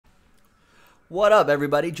What up,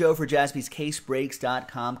 everybody? Joe for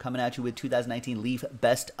JaspysCaseBreaks.com coming at you with 2019 Leaf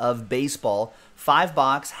Best of Baseball.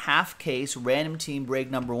 5-box, half case, random team break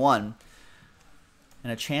number 1.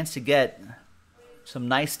 And a chance to get some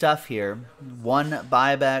nice stuff here. 1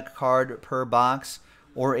 buyback card per box,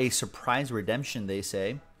 or a surprise redemption, they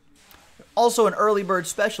say. Also an early bird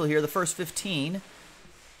special here. The first 15,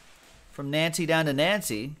 from Nancy down to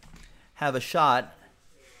Nancy, have a shot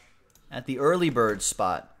at the early bird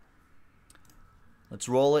spot. Let's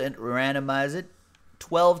roll it and randomize it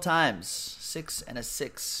 12 times. 6 and a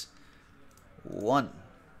 6. 1,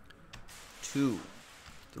 2,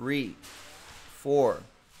 3, 4,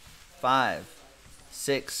 5,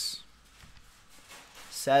 6,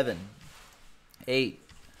 7, 8,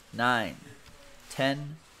 9,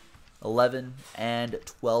 10, 11, and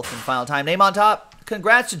 12th and final time. Name on top.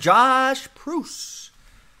 Congrats to Josh Pruce.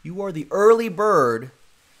 You are the early bird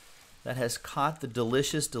that has caught the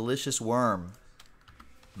delicious, delicious worm.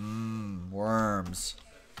 Worms.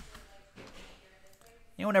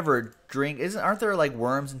 Anyone ever drink? Aren't there like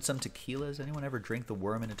worms in some tequilas? Anyone ever drink the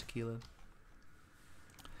worm in a tequila?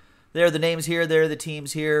 There are the names here. There are the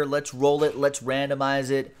teams here. Let's roll it. Let's randomize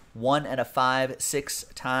it. 1 and a 5, 6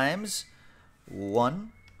 times.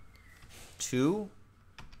 1, 2,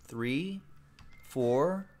 3,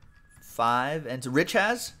 4, 5, and Rich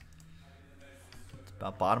has? It's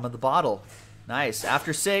about bottom of the bottle. Nice.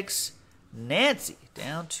 After 6, Nancy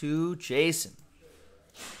down to Jason.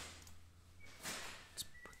 Let's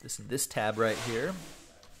put this in this tab right here.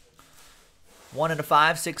 1 and a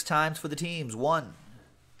 5, 6 times for the teams. 1,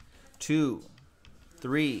 2,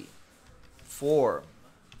 3, 4,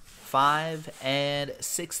 5, and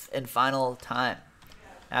 6th and final time.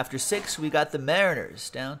 After 6, we got the Mariners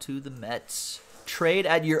down to the Mets. Trade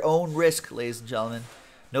at your own risk, ladies and gentlemen.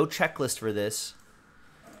 No checklist for this,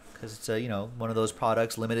 because it's one of those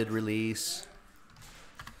products, limited release.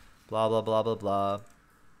 Blah blah blah blah blah.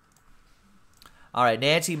 All right,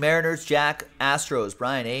 Nancy, Mariners, Jack, Astros,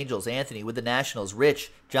 Brian, Angels, Anthony with the Nationals, Rich,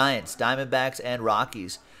 Giants, Diamondbacks, and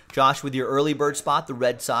Rockies. Josh with your early bird spot, the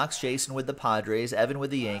Red Sox. Jason with the Padres. Evan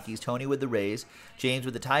with the Yankees. Tony with the Rays. James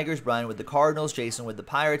with the Tigers. Brian with the Cardinals. Jason with the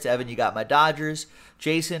Pirates. Evan, you got my Dodgers.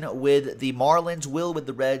 Jason with the Marlins. Will with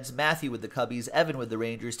the Reds. Matthew with the Cubbies. Evan with the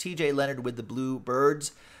Rangers. TJ Leonard with the Blue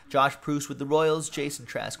Birds. Josh Pruce with the Royals. Jason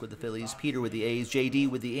Trask with the Phillies. Peter with the A's. JD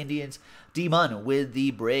with the Indians. D-Mun with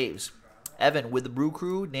the Braves. Evan with the Brew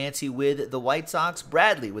Crew. Nancy with the White Sox.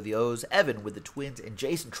 Bradley with the O's. Evan with the Twins. And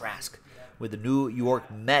Jason Trask with the New York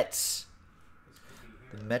Mets,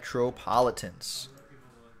 the Metropolitans.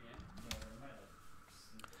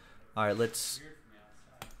 All right, let's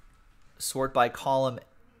sort by column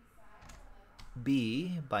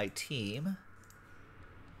B by team.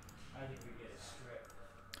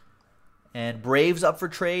 And Braves up for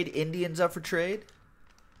trade, Indians up for trade.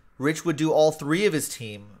 Rich would do all 3 of his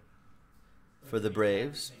team for the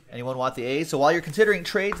Braves. Anyone want the A's? So while you're considering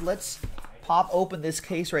trades, let's pop open this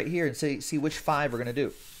case right here and see which 5 we're going to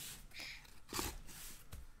do.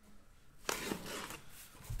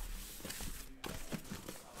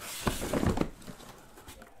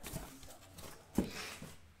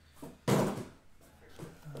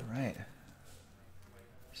 All right.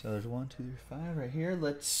 So there's 1, 2, 3, 5 right here.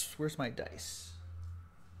 Where's my dice?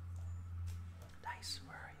 Dice,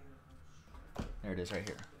 where are you? There it is right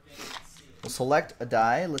here. We'll select a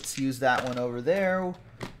die. Let's use that one over there.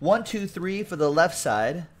 1, 2, 3 for the left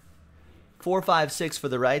side. 4, 5, 6 for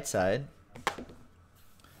the right side. And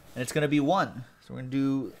it's going to be 1. So we're going to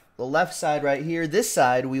do the left side right here. This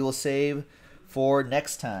side we will save for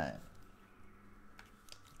next time.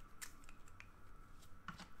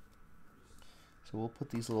 So we'll put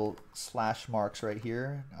these little slash marks right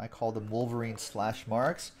here. I call them Wolverine slash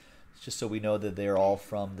marks. It's just so we know that they're all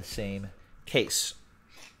from the same case.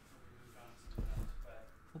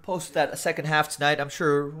 We'll post that a second half tonight. I'm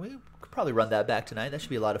sure we could probably run that back tonight. That should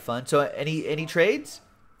be a lot of fun. So any trades?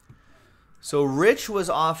 So Rich was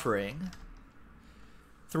offering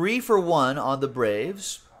 3 for 1 on the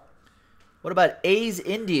Braves. What about A's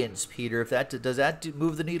Indians, Peter? Does that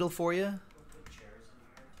move the needle for you?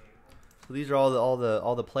 So these are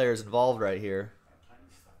all the players involved right here.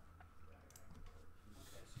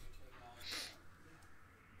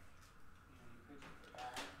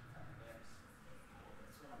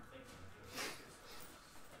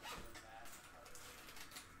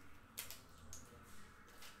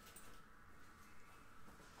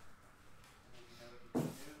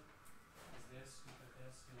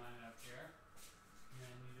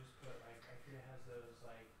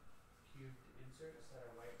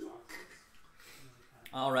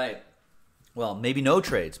 All right. Well, maybe no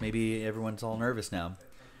trades. Maybe everyone's all nervous now.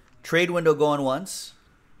 Trade window going once.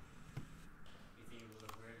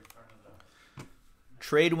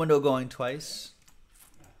 Trade window going twice.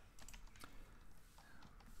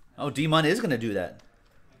 Oh, D-Mun is going to do that.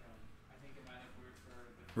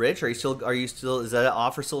 Rich, is that an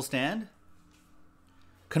offer still stand?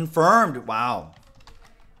 Confirmed. Wow.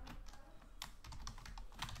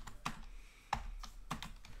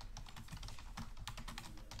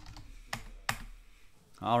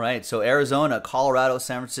 All right, so Arizona, Colorado,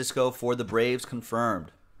 San Francisco for the Braves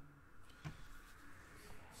confirmed.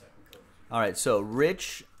 All right, so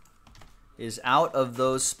Rich is out of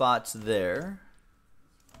those spots there.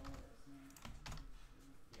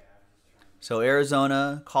 So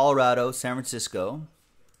Arizona, Colorado, San Francisco.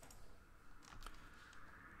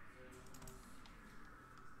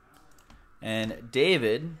 And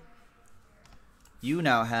David, you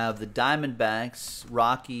now have the Diamondbacks,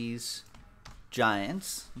 Rockies,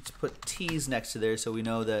 Giants. Let's put T's next to there so we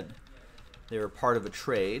know that they were part of a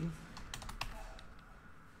trade.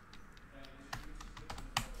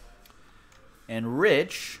 And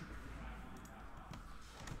Rich,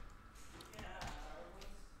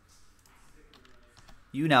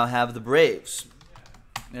 you now have the Braves.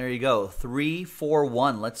 There you go.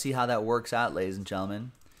 3-4-1. Let's see how that works out, ladies and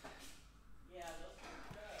gentlemen.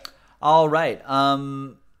 All right.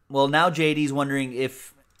 Well, now JD's wondering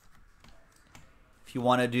if you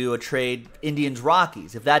want to do a trade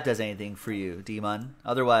Indians-Rockies, if that does anything for you, D-Mun.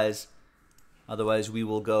 Otherwise we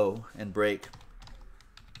will go and break.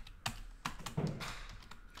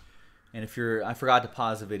 And I forgot to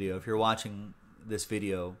pause the video. If you're watching this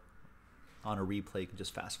video on a replay, you can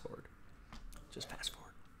just fast forward. Just fast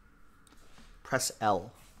forward. Press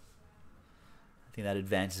L. I think that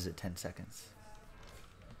advances it 10 seconds.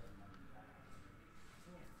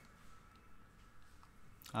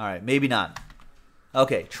 All right, maybe not.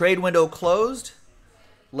 Okay, trade window closed.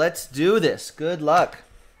 Let's do this. Good luck.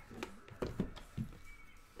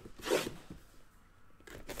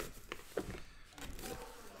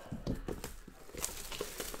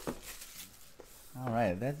 All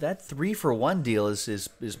right, that 3-for-1 deal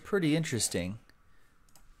is pretty interesting.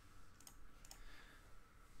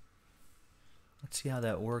 Let's see how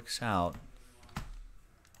that works out. Let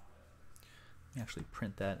me actually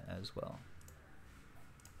print that as well.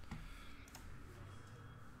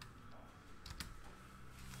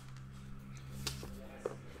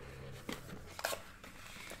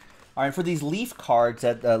 All right, for these Leaf cards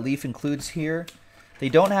that Leaf includes here, they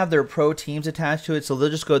don't have their pro teams attached to it, so they'll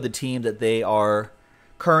just go to the team that they are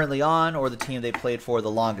currently on or the team they played for the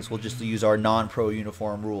longest. We'll just use our non-pro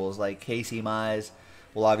uniform rules, like Casey Mize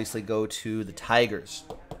will obviously go to the Tigers.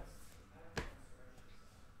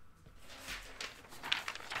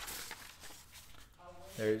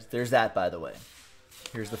 There's that, by the way.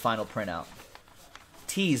 Here's the final printout.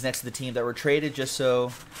 T's next to the team that were traded, just so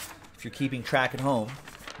if you're keeping track at home,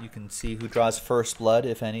 you can see who draws first blood,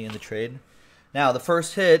 if any, in the trade. Now, the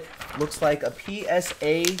first hit looks like a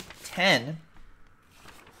PSA 10.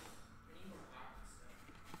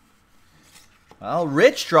 Well,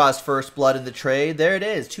 Rich draws first blood in the trade. There it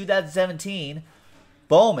is, 2017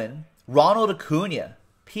 Bowman, Ronald Acuna,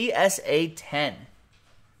 PSA 10.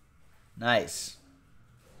 Nice.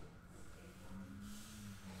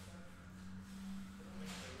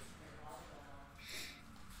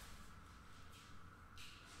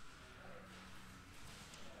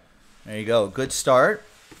 There you go. Good start.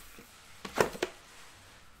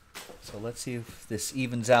 So let's see if this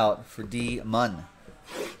evens out for D-Mun,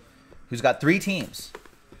 who's got 3 teams.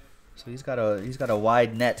 So he's got a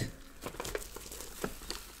wide net. And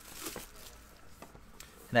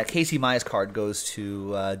that Casey Mize card goes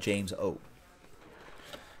to James O.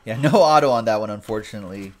 Yeah, no auto on that one,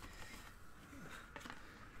 unfortunately.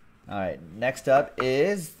 All right, next up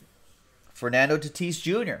is Fernando Tatis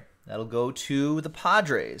Jr. That'll go to the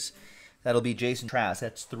Padres. That'll be Jason Trask.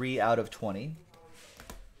 That's 3 out of 20.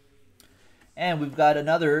 And we've got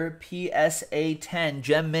another PSA 10,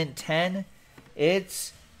 Gem Mint 10.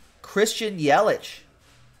 It's Christian Yelich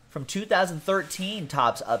from 2013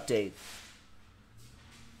 Topps Update.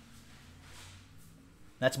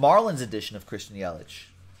 That's Marlins edition of Christian Yelich.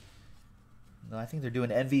 No, I think they're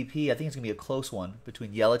doing MVP. I think it's going to be a close one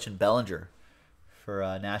between Yelich and Bellinger for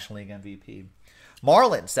National League MVP.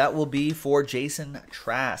 Marlins, that will be for Jason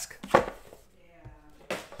Trask.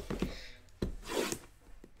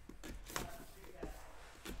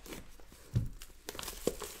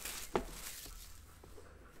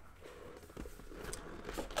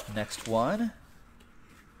 Next one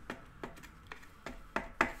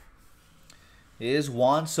is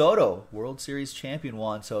Juan Soto, World Series champion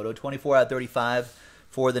Juan Soto, 24 out of 35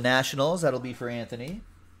 for the Nationals. That'll be for Anthony.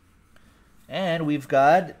 And we've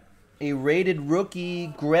got a rated rookie,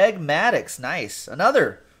 Greg Maddux. Nice.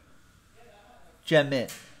 Another gem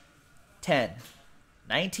mint. 10.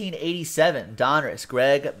 1987, Donruss,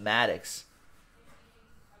 Greg Maddux.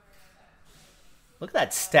 Look at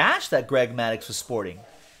that stash that Greg Maddux was sporting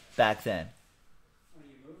back then.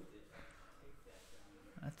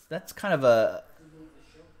 That's kind of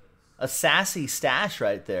a sassy stash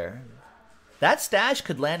right there. That stash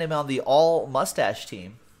could land him on the all-mustache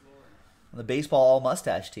team. On the baseball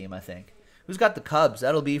all-mustache team, I think. Who's got the Cubs?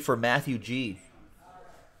 That'll be for Matthew G.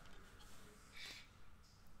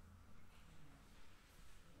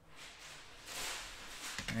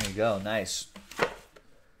 There you go. Nice.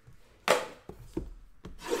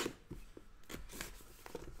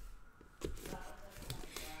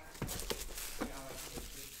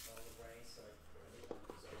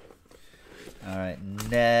 All right,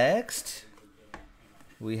 next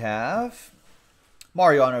we have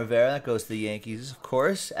Mariano Rivera. That goes to the Yankees, of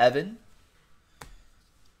course. Evan.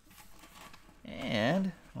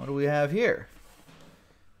 And what do we have here?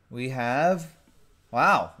 We have,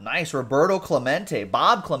 wow, nice, Roberto Clemente,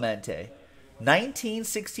 Bob Clemente.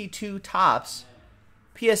 1962 Topps,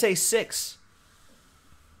 PSA 6.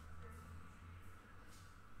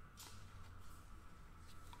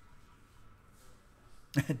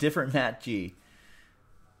 Different Matt G.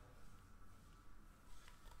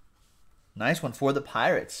 Nice one for the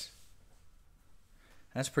Pirates.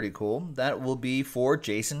 That's pretty cool. That will be for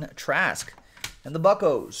Jason Trask and the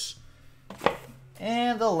Buccos.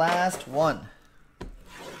 And the last one.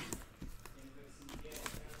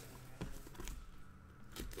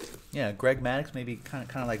 Yeah, Greg Maddux, maybe kind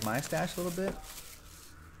of like my stash a little bit.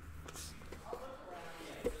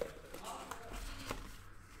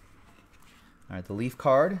 All right, the Leaf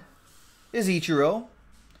card is Ichiro.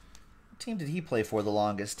 What team did he play for the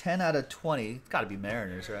longest? 10 out of 20. It's got to be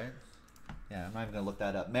Mariners, right? Yeah, I'm not even going to look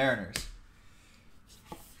that up. Mariners.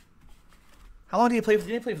 How long did he play for?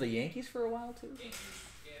 Did he play for the Yankees for a while, too?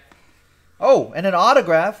 Yeah. Oh, and an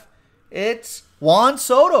autograph. It's Juan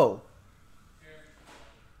Soto.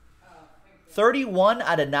 31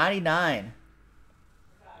 out of 99.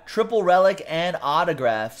 Triple relic and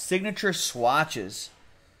autograph. Signature swatches.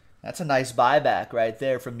 That's a nice buyback right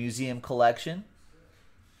there from Museum Collection.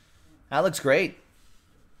 That looks great.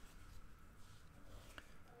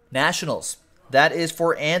 Nationals. That is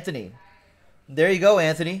for Anthony. There you go,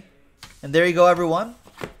 Anthony. And there you go, everyone.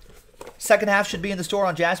 Second half should be in the store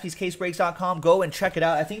on JaspysCaseBreaks.com. Go and check it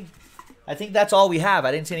out. I think that's all we have.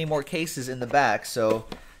 I didn't see any more cases in the back, so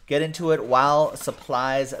get into it while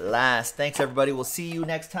supplies last. Thanks, everybody. We'll see you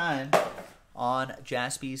next time on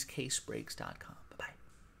JaspysCaseBreaks.com.